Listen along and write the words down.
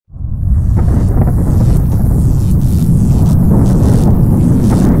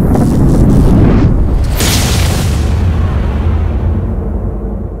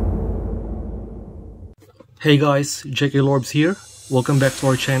Hey guys, JK Lorbs here. Welcome back to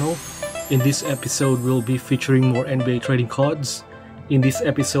our channel. In this episode, we'll be featuring more NBA trading cards. In this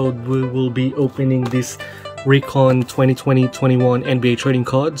episode, we will be opening this Recon 2020-21 NBA trading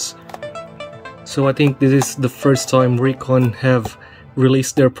cards. So I think this is the first time Recon have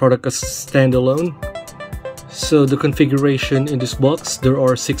released their product as standalone. So the configuration in this box, there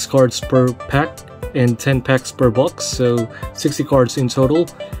are 6 cards per pack and 10 packs per box, so 60 cards in total.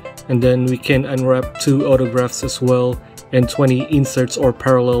 And then we can unwrap 2 autographs as well and 20 inserts or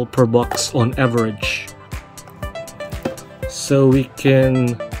parallel per box on average. So we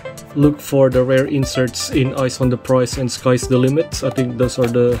can look for the rare inserts in Eyes on the Prize and Sky's the Limit. I think those are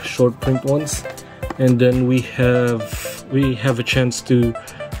the short print ones. And then we have a chance to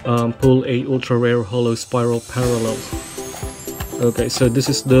pull a ultra rare holo spiral parallel. Okay, so this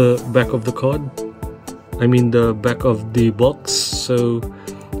is the back of the card. I mean the back of the box. So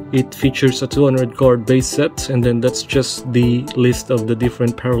it features a 200 card base set, and then that's just the list of the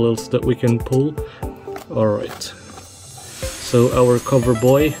different parallels that we can pull. Alright, so our cover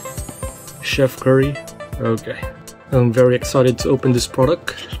boy, Chef Curry. Okay, I'm very excited to open this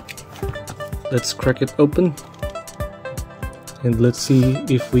product. Let's crack it open and let's see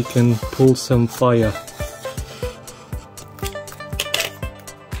if we can pull some fire.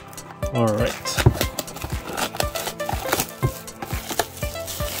 Alright.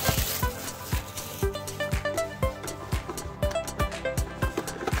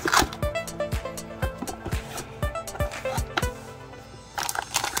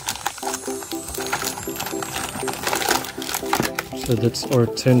 So that's our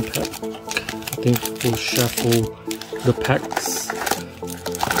 10 pack. I think we'll shuffle the packs.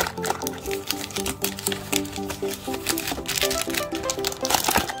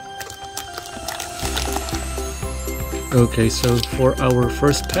 Okay, so for our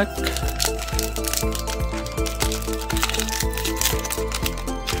first pack,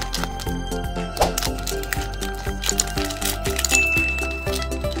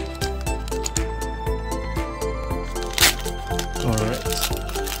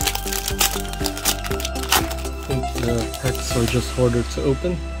 the packs are just harder to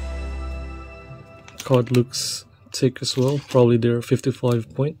open. Card looks thick as well. Probably they're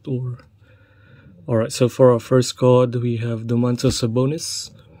 55 point or... Alright, so for our first card we have Domantas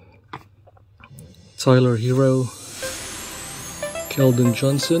Sabonis, Tyler Hero, Keldon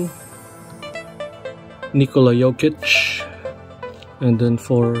Johnson, Nikola Jokic, and then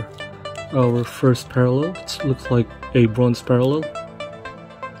for our first parallel, it looks like a bronze parallel,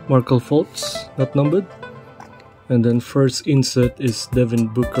 Markel Fultz, not numbered. And then first insert is Devin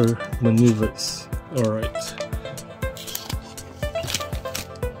Booker Maneuvers. Alright.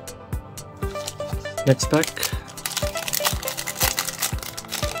 Next pack.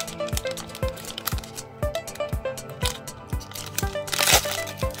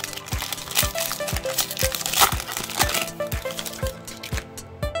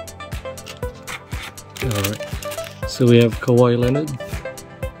 Alright. So we have Kawhi Leonard,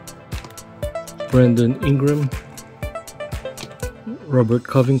 Brandon Ingram, Robert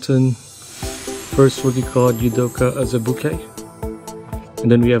Covington, first rookie card Udoka Azubuike, and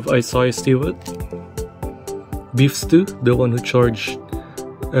then we have Isaiah Stewart, Beef Stew, the one who charged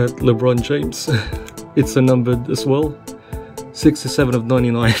at LeBron James. It's a numbered as well, 67 of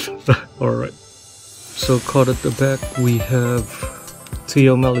 99. Alright, so card at the back we have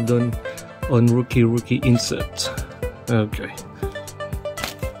Theo Maledon on rookie insert. Okay.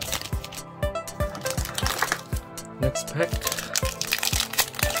 Next pack.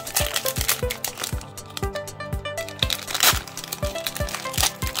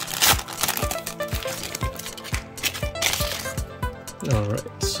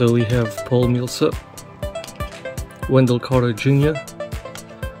 Alright, so we have Paul Millsap, Wendell Carter Jr.,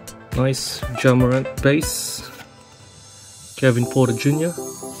 nice Ja Morant base, Kevin Porter Jr.,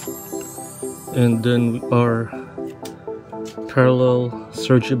 and then our parallel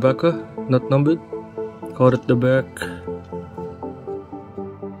Serge Ibaka, not numbered. Card at the back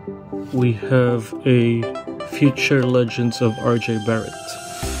we have a Future Legends of RJ Barrett.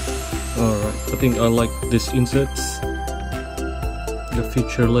 Alright, I think I like this insets, the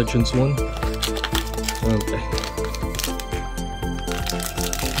Future Legends one. Okay,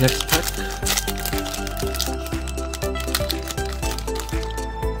 next pack.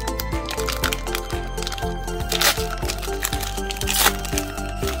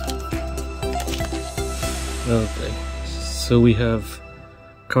 Okay, so we have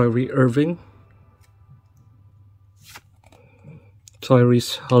Kyrie Irving,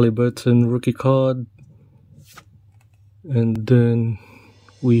 Tyrese Halliburton rookie card, and then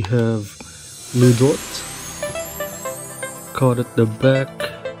we have Lou Dort, card at the back,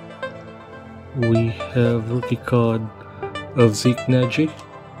 we have rookie card of Zeke Nagy,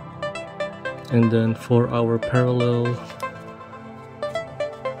 and then for our parallel,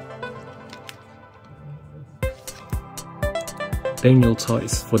 Daniel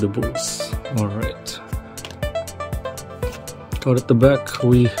Tice for the Bulls. Alright. Card at the back,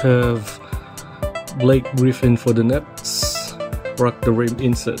 we have Blake Griffin for the Nets, Rock the Rim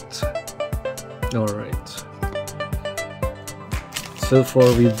insert. Alright. So far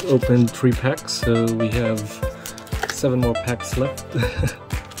we've opened 3 packs, so we have 7 more packs left.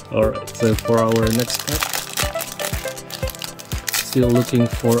 Alright, so for our next pack, still looking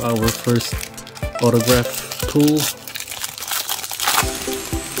for our first autograph pull.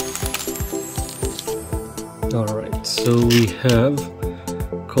 Alright, so we have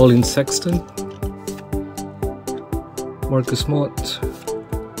Colin Sexton, Marcus Smart,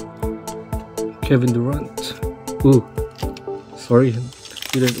 Kevin Durant. Ooh, sorry,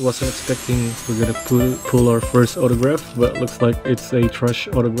 wasn't expecting we're gonna pull our first autograph, but looks like it's a trash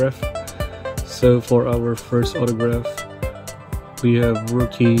autograph. So for our first autograph, we have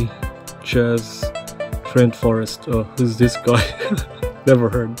rookie Jazz Trent Forrest. Oh, who's this guy? Never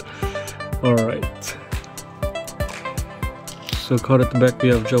heard. Alright. So card at the back we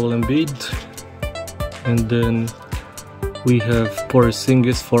have Joel Embiid, and then we have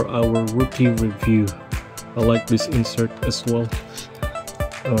Porzingis for our rookie review. I like this insert as well.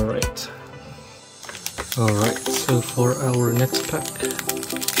 Alright, so for our next pack, so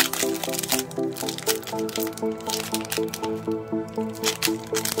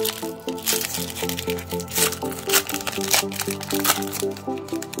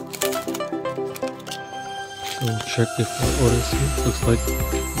we'll check if our auto's here. Looks like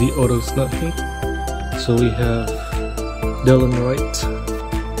the auto's not here. So we have Delon Wright,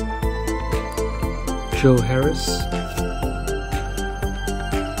 Joe Harris,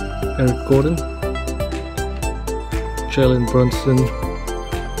 Eric Gordon, Jalen Brunson,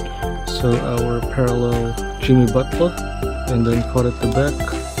 so our parallel Jimmy Butler, and then card at the back,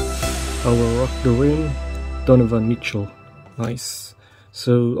 our Rock the Rim, Donovan Mitchell. Nice.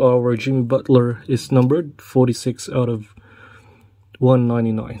 So our Jimmy Butler is numbered 46 out of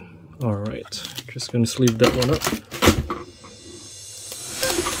 199. Alright, just gonna sleeve that one up.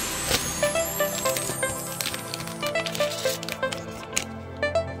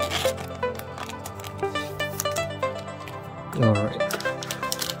 Alright,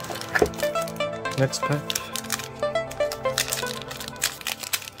 next pack.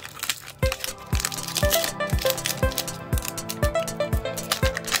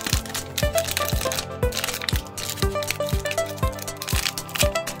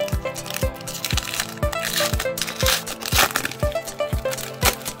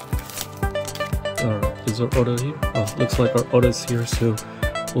 Alright, is our auto here? Oh, looks like our auto's here, so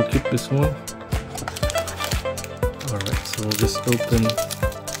we'll keep this one. Alright, so we'll just open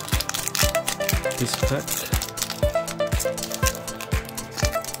this pack.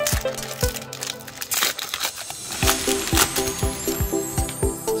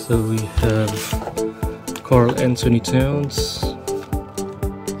 So we have Karl Anthony Towns,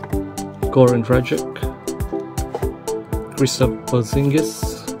 Goran Dragic, Kristaps Porzingis,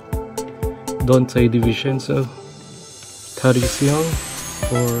 Dante DiVincenzo, Thaddeus Young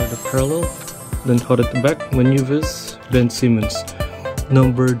for the parallel. Then card at the back, Maneuvers, Ben Simmons,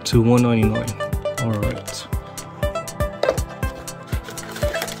 numbered to 199. Alright.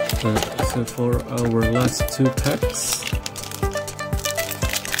 So for our last 2 packs,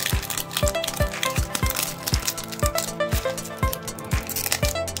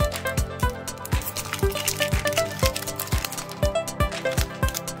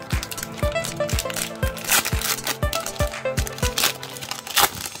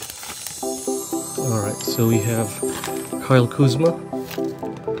 alright, so we have Kyle Kuzma,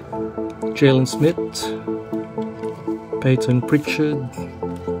 Jalen Smith, Peyton Pritchard,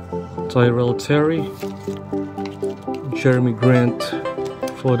 Tyrell Terry, Jeremy Grant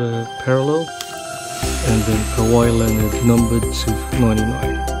for the parallel, and then Kawhi Leonard numbered to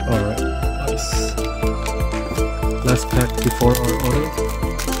 99. Alright, nice. Last pack before our auto.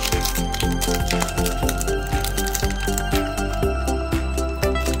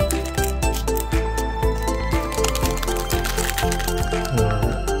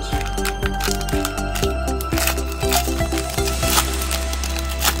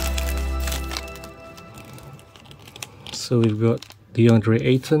 So we've got DeAndre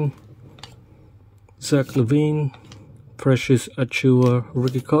Ayton, Zach LaVine, Precious Achiuwa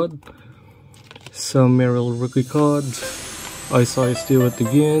rookie card, Sam Merrill rookie card, Isaiah Stewart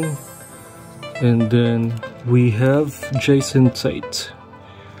again, and then we have Jason Tate.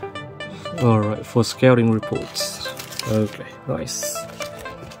 Alright, for scouting reports. Okay, nice.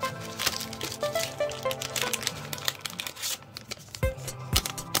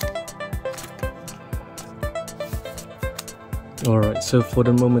 Alright, so for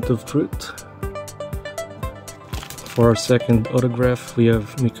the moment of truth, for our second autograph, we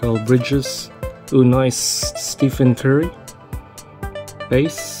have Mikal Bridges. Oh, nice. Stephen Curry.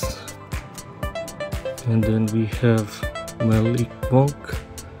 Base. And then we have Malik Monk.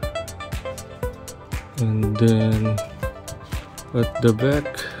 And then at the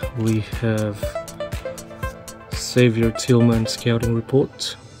back, we have Xavier Tillman Scouting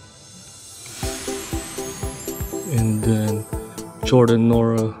Report. And then Jordan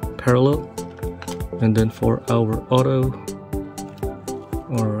Nora Parallel. And then for our auto,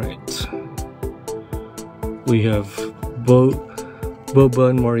 alright, we have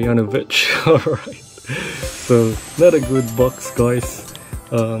Boban Marjanovic. Alright, so not a good box, guys.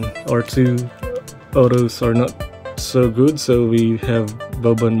 Our two autos are not so good, so we have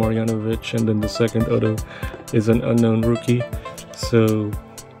Boban Marjanovic, and then the second auto is an unknown rookie. So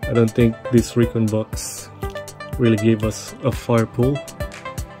I don't think this Recon box really gave us a fire pull.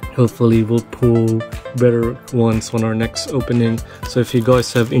 Hopefully we'll pull better ones on our next opening. So if you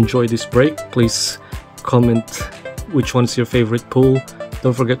guys have enjoyed this break, please comment which one's your favorite pull.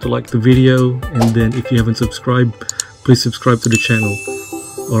 Don't forget to like the video, and then if you haven't subscribed, please subscribe to the channel.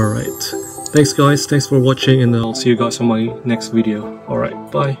 Alright, thanks guys, thanks for watching, and I'll see you guys on my next video.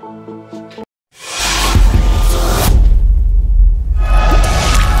 Alright, bye.